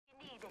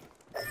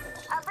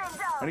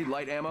I need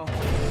light ammo. I've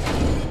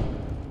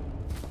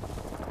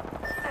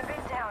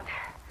been down.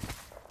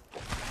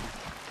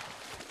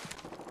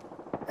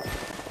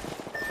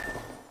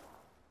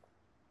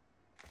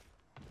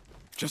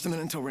 Just a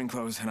minute until ring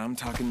close, and I'm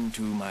talking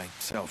to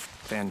myself.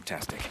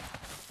 Fantastic.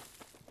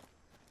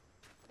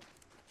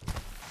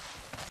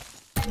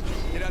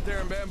 Get out there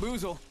and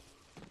bamboozle.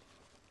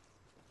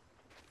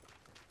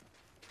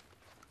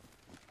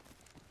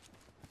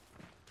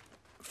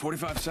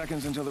 "45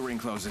 seconds until the ring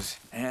closes.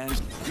 And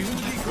using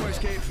the decoy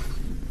escape.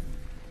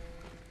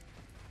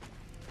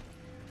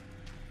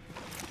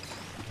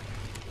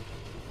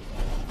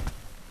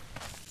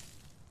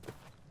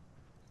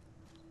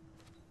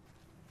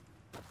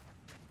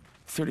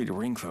 "30 to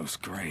ring close,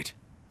 great.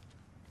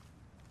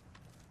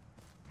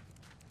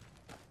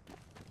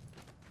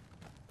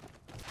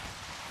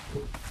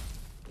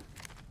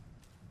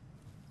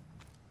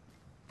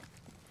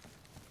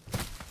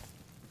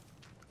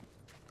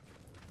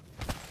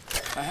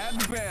 I have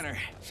the banner.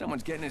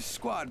 Someone's getting his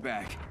squad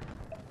back.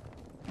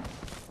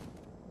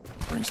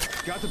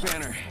 Got the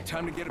banner.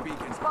 Time to get a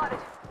beacon. Spotted.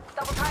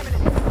 Double timing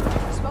it.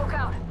 Smoke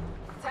out.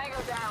 Tango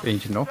down.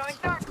 Eentje nog. Throwing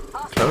dark.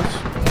 Close.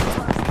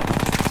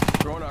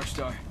 Throwing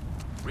Arcstar.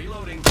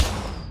 Reloading.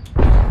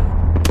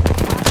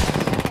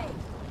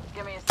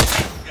 Give me a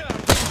second.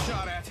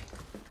 Shot at.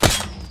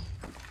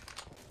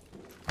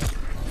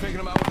 Picking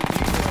him out with the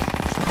decoy.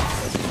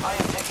 I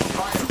am taking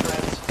fire,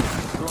 friends.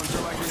 Throwing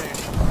thermite grenade.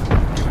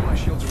 Giving my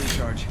shields a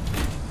recharge.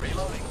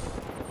 Reloading.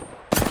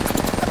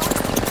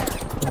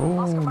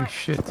 Holy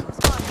shit.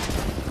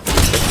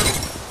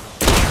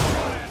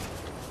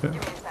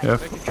 Ja,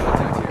 Making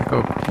contact here. ik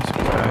ook. Dus ik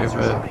ga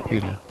even healen.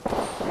 Reloading.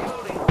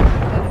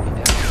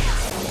 Enemy down.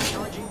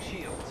 Charging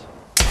shields.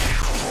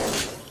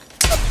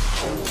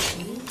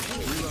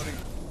 Reloading.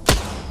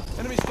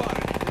 Enemy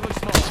spotted. It looks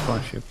small.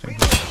 Spawnship,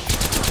 denk ik.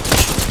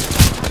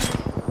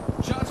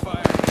 Shots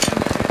fired.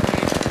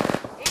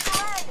 Eat the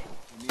lead.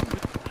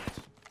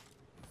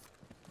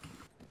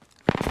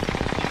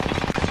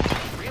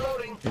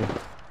 Reloading. Hier.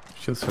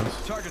 Shield cells.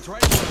 Targets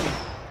right in front of me.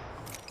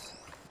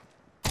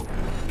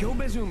 Go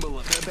Bazoomba.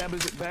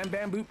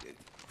 Bamboo.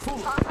 Fool.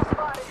 Hostile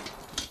spotted.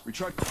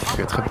 Recharge. Ik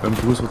werd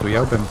gebamboezeld door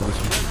jouw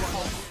bamboezel.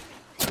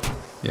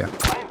 Ja. I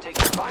am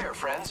taking fire,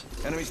 friends.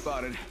 Enemy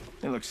spotted.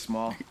 It looks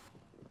small.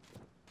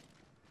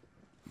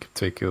 Ik heb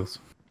 2 kills.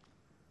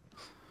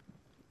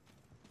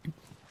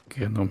 Ik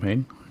ren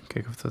eromheen.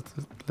 Kijken of dat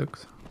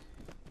lukt.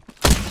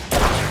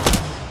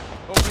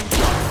 Opening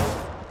shot.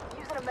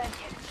 Using a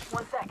medkit.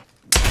 1 sec.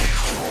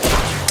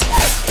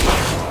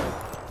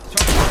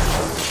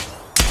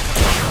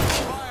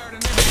 Fired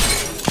and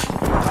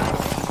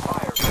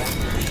Fire,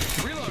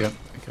 friends. reload. Ja,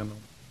 ik ren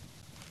erom.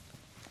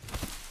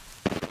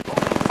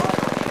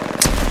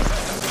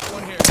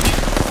 One here.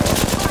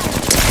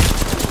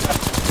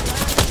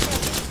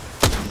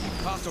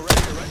 Hostile right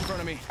here, right in front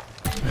of me.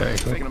 Ja, ik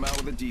Taking ook. him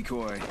out with a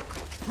decoy.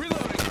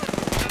 Reloading.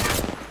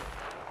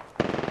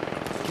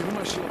 Giving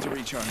my shield to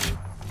recharge.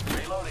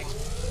 Reloading.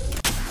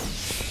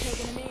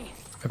 Taking a knee.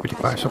 Heb je die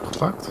paars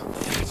opgepakt?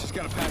 Just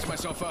gotta patch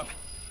myself up.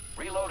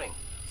 Reloading.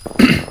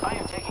 I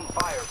am taking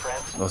fire,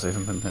 friends. Dat was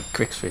even een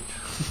quick switch.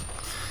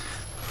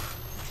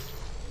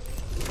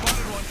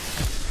 Spotted one.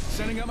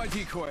 Sending out my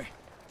decoy.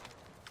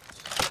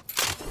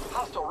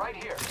 Hostile right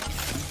here.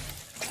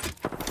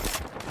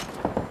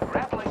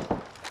 Grappling.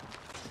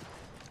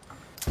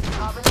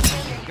 Popping the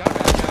skin. Got a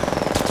bad guy.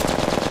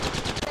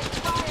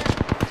 Taking fire.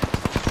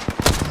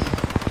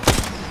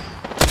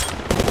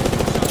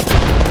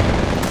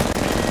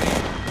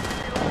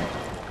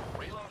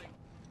 Reloading.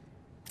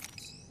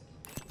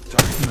 Ja.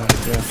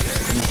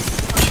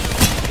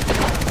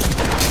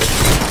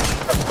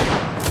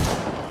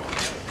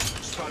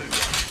 Spotted one.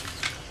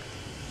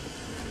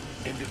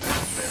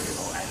 Independent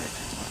variable added.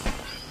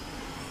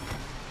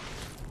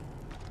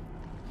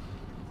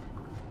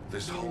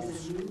 This whole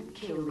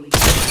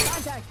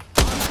Contact.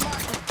 On my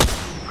marker.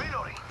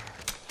 reloading.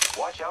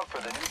 Watch out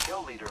for the new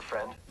kill leader,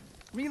 friend.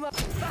 Reload.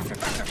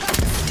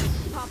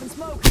 Popping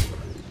smoke.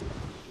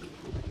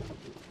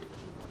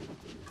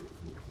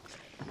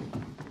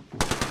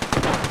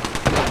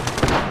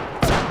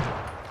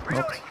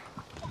 Reloading.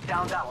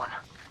 Down that one.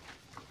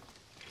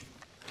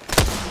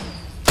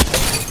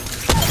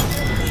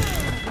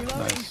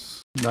 Reloading.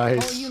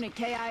 Nice. Whole unit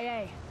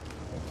KIA.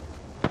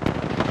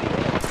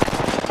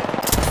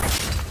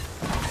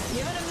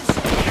 Giving him the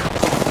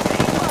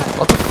shit.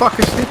 Wat de fuck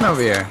is dit nou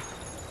weer?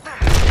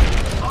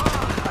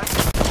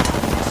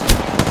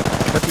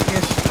 Dat die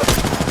is.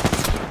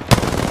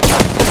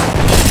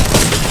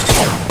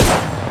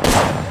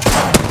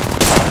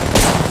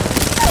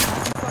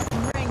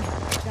 Fucking ring.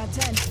 Got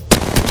 10.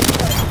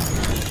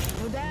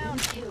 Go down.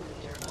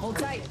 Hold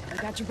tight. I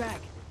got your back.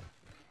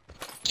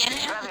 Can I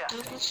have a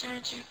double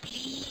charger,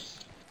 please?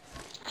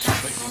 I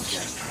have a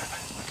motion.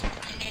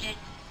 I need it.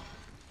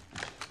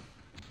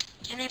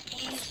 Can I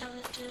please have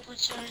a double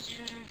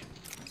charger,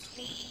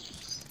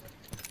 please?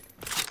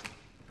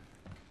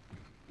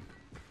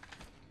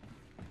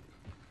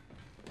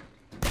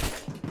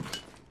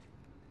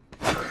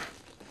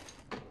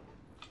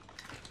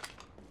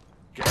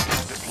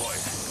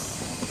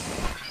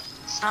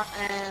 Take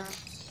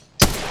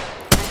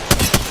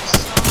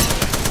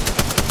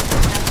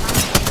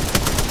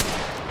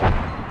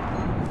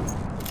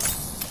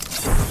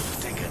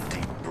a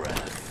deep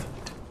breath.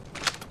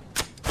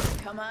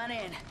 Come on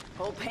in.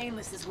 Old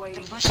Painless is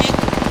waiting. Pushing.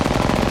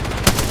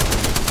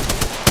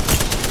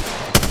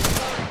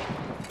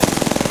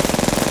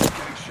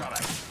 Getting shot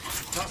at.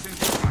 Tossing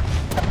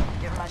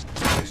flashbang. Give my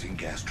Placing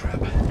gas trap.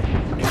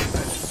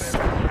 Defense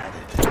barrier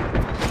added.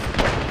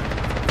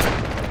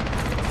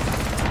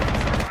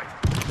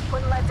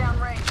 putting lead down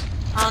range.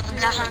 Oh, the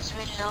last one's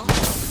really low.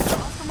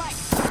 Off the mic.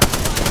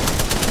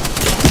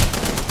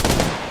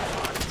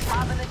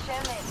 Top of the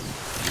chimney.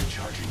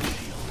 Recharging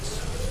shields.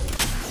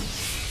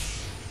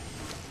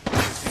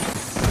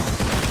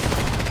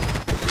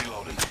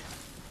 Reloading.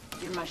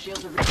 Give my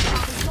shields a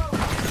recharge.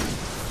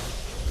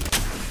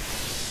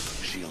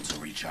 Shields are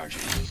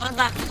recharging. Fall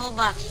back, fall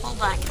back, fall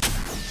back.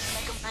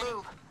 Make them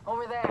move.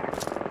 Over there.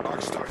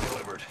 Arc star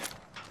delivered.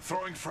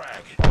 Throwing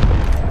frag. I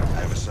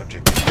have a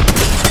subject.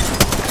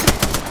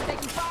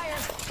 Taking fire.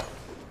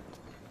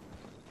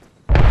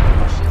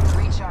 My shields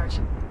recharge.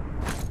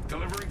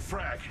 Delivering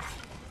frag.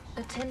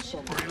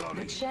 Attention, Reloading.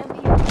 the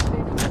champion has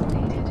been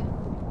eliminated.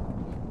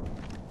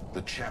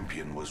 The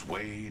champion was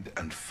weighed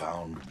and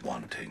found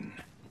wanting.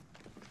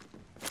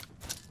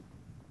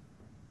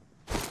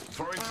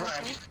 Throwing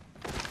frag.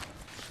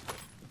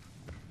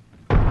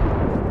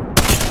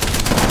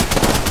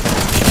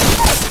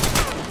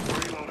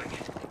 Reloading.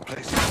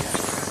 Placing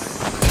gas trap.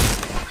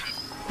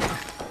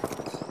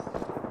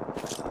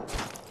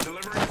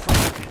 Delivering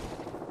frag.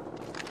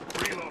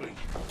 Reloading.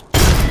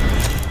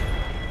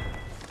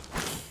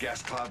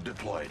 Gas cloud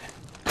deployed.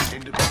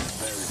 Independent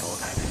variable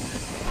added.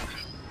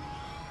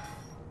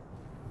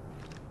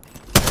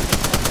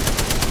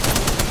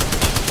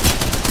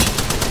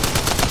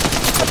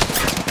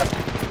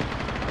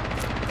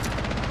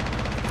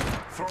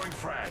 Throwing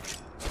frag.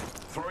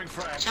 Throwing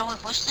frag. Shall we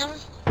push them?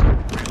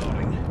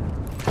 Reloading.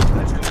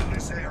 Let's go to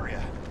this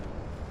area.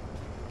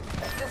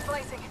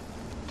 Displacing.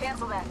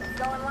 Cancel that.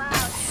 Going loud.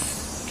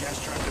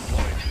 Gas trap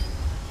deployed.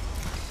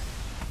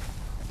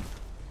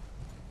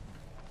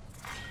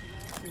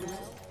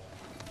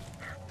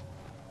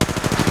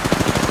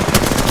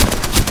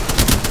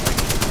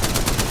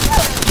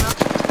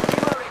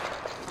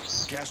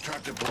 Gas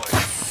trap deployed.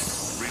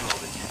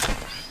 Reloading.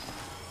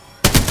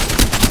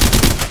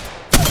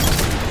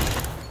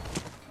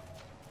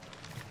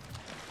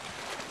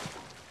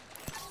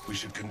 We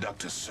should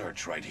conduct a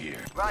search right here.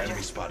 Roger.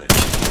 Enemy spotted.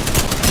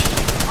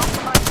 Off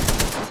the mic.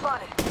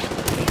 Spotted.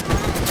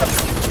 Now.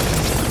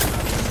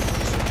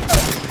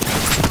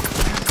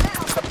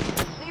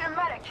 Need a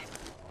medic.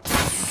 I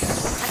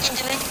can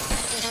do it, I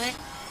can do it.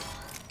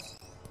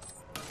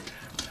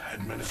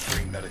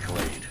 Administering medical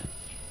aid.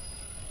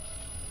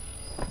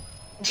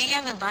 Do you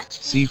have a badge?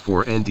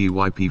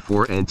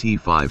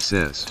 C4NDYP4NT5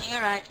 says,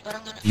 You're right, but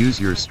I'm gonna... use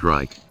your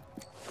strike.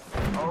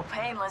 Old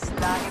Painless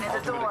knocking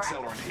at the Ultimate door.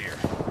 accelerant here.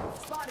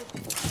 Spotted.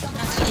 Let's see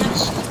how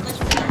she goes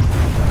with that.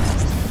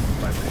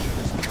 My vision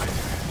is clear.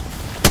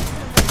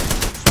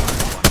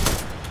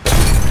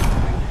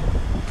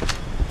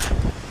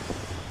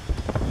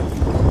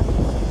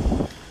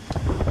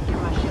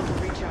 Give my shield a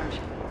recharge.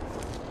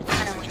 I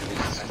don't win.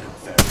 Independent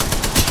variable.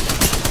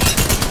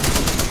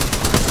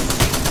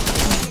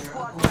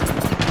 Squad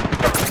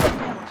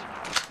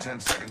 10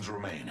 seconds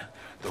remain.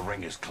 The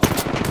ring is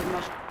closed.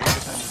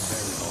 Independent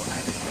variable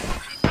added.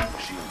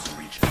 Shields are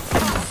reaching.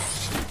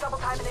 double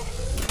timing it.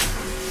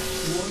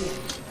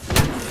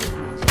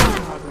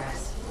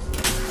 Progress.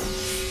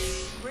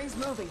 Ring's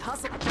moving.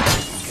 Hustle.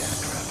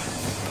 Gas trap.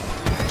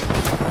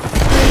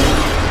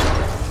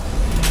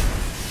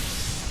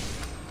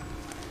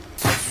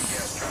 Placing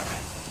gas trap.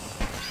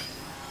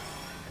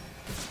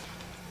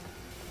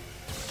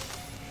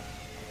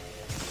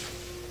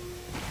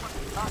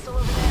 Hustle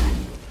over there.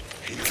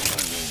 Healing my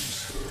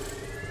wounds.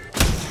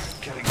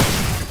 Getting.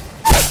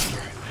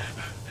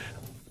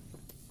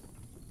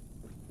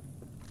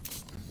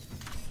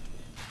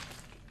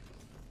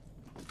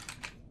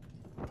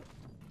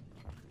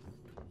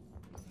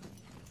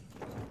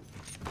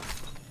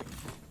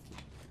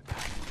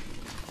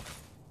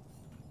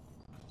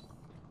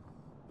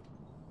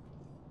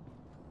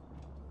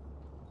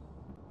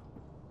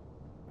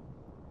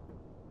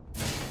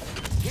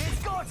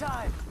 It's go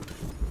time.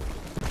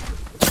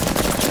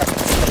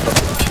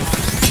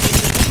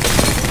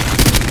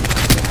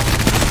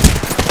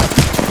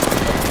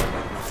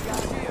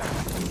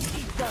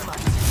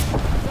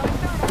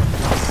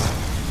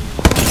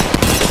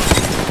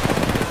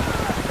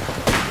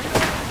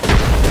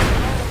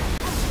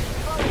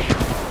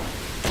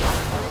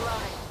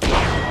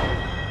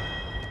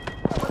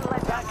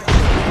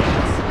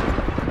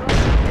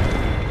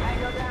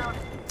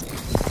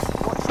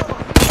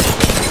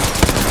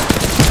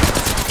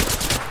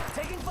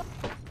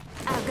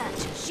 I've got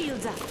you.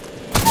 Shields up.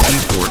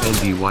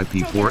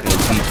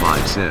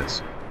 C4NDYP4NT5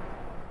 says,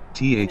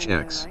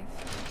 THX.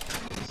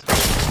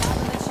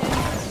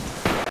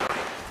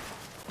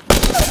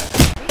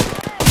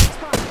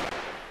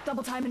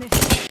 Double timing it.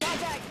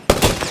 Contact.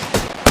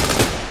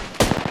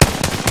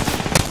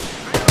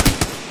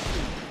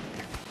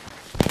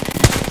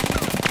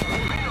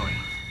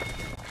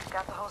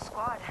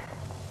 squad.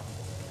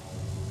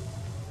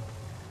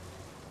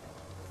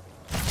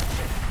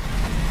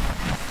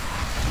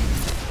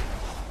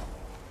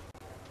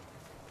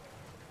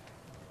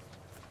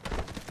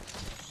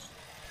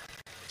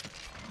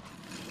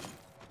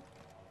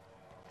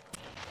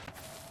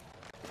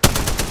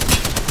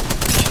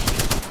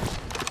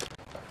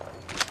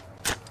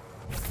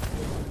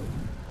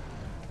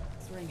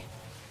 Ring.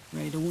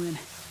 Ready to win.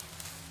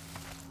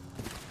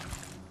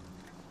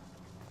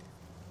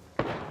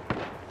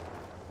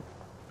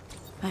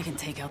 I can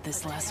take out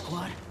this last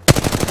squad.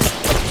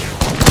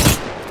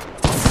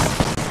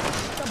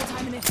 Double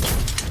timing it.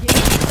 Yeah.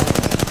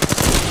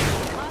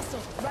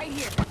 Hostile, right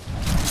here.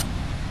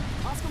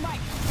 Oscar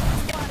Mike,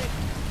 spotted.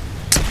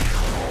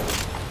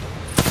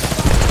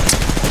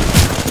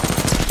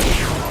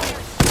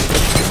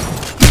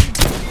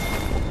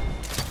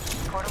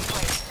 Portal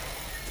placed.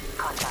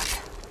 Contact.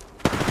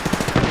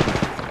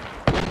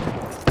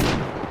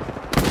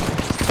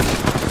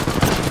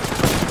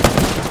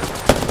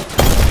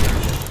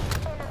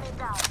 Enemy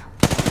down.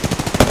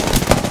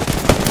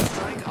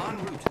 Strike en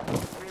route.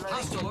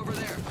 Hostile over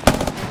there.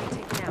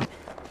 Enemy taken out.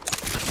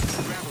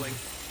 Grappling.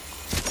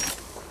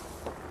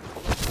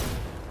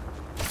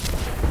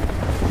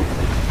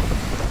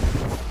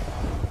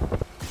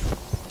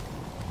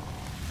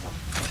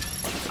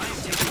 I am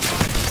taking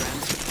fire,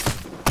 friends.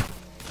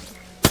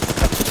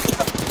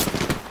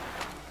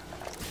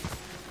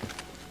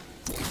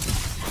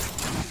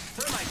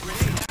 Thermite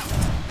grenade out.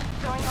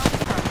 Throwing on the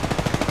front.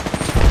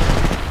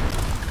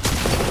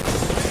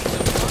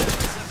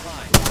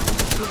 Zipline.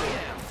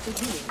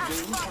 Beginning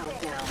game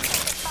countdown.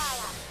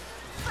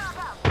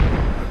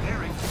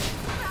 Repairing.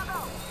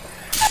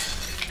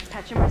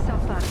 Patching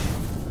myself up.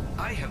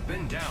 I have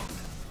been down.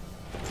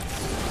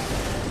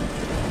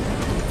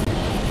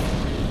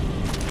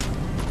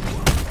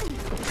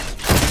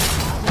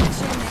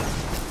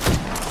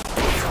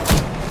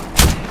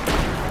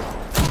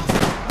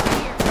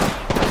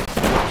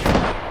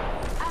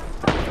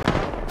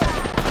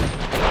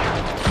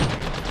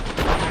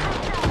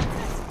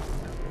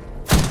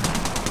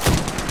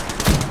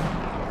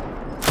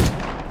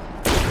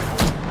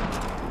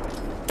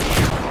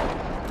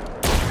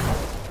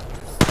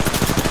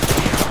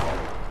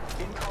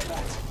 In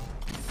combat.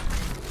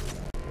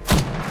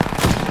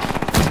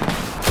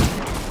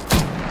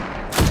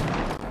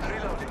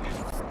 Reloading.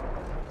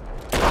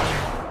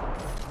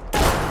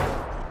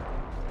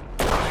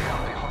 I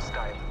am the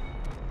hostile.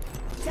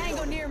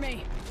 Tango near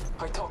me.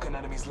 I took an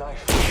enemy's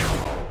life.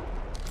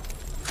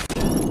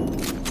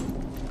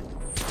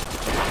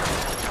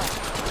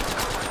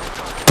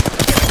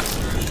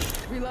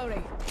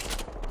 Reloading.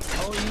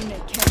 Whole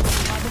unit kept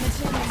up in the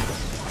chimney.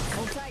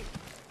 Hold tight.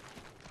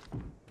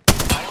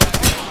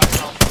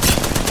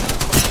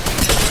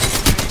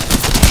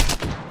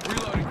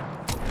 Reloading.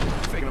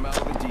 Faking him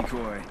out with a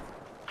decoy.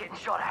 Getting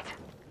shot at.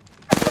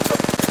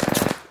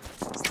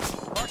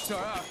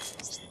 Arcstar out.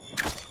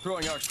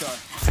 Throwing Arcstar.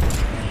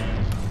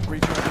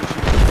 Recharging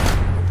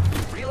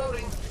shield.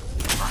 Reloading.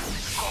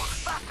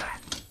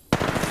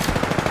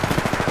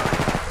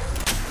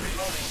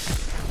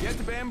 Get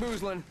the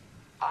bamboozling.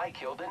 I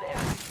killed an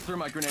enemy. Throw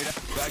my grenade.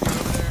 Back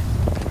over there.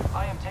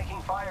 I am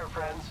taking fire,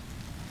 friends.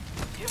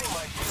 Giving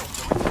my shield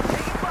to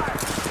taking fire.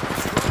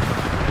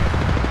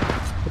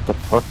 What the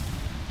fuck?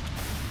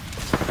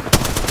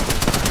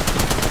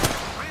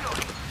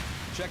 Reloading.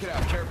 Check it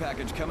out. Care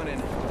package coming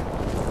in.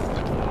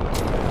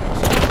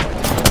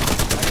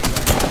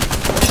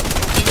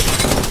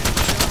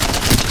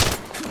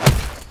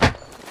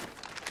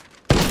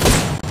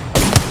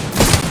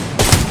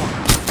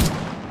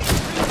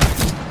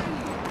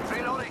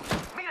 Reloading.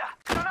 Mira,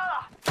 granada.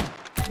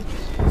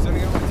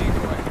 Sending out my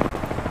decoy.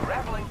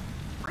 Grappling.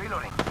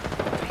 Reloading.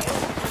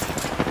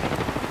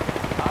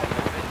 I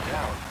have been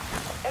down.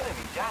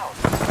 Enemy down.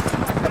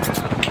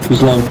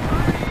 Who's long?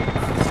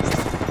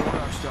 Throwing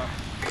Arcstar.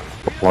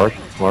 Mark.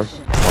 On the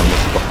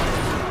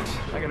spot.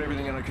 I got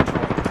everything under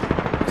control.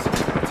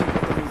 Take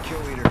out the new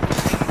kill leader.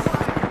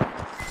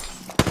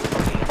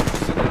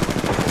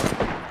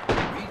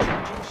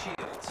 Recharging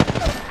shields.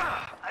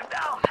 I'm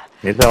down.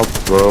 Need help,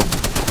 bro.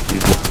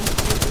 He's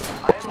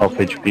I am Half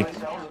healing HP.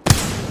 myself.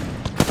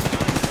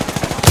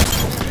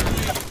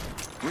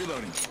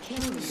 Reloading.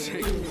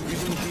 Sick.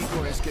 Using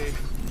decoy escape.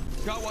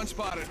 Got one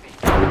spotted.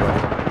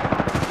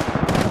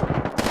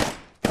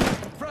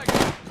 Frag.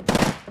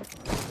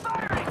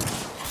 Firing.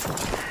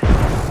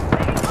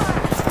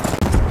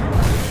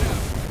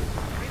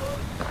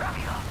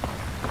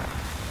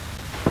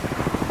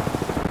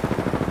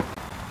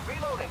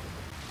 Reloading.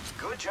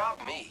 Good job,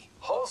 me.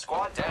 Whole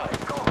squad down.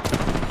 Go.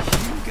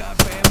 You got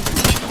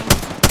bamboozled.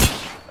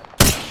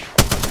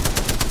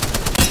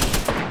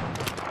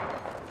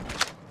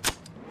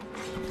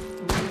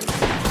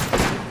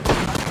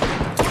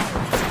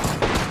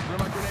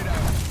 Thermite grenade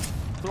out.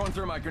 Throwing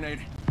thermite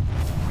grenade.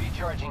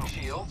 Recharging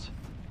shields.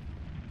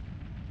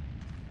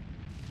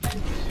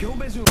 Go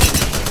bazooka.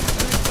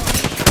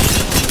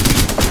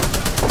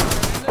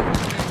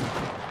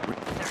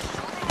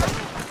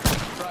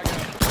 Frag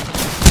out.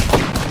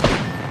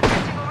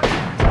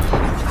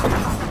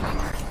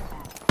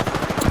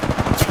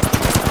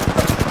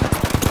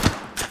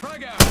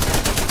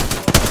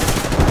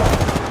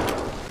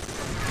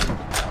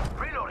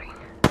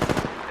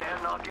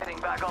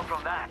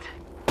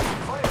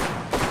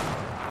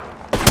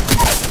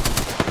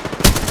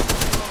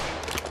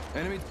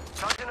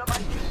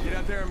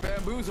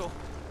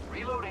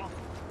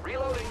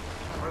 Reloading.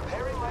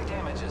 Repairing my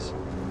damages.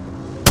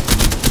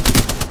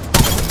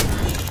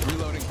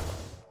 Reloading.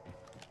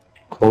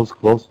 Close,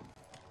 close.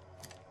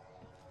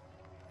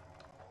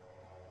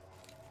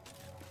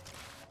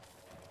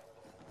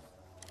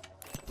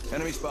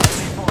 Enemy spotted.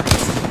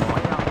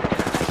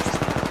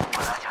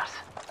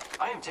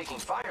 I am taking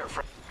fire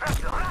from...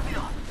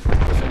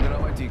 Sending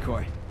out my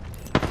decoy.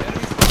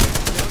 Enemy spotted.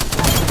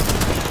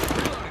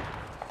 Reloading.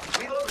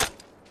 Reloading.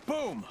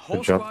 Boom! Whole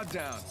Good job. squad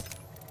down.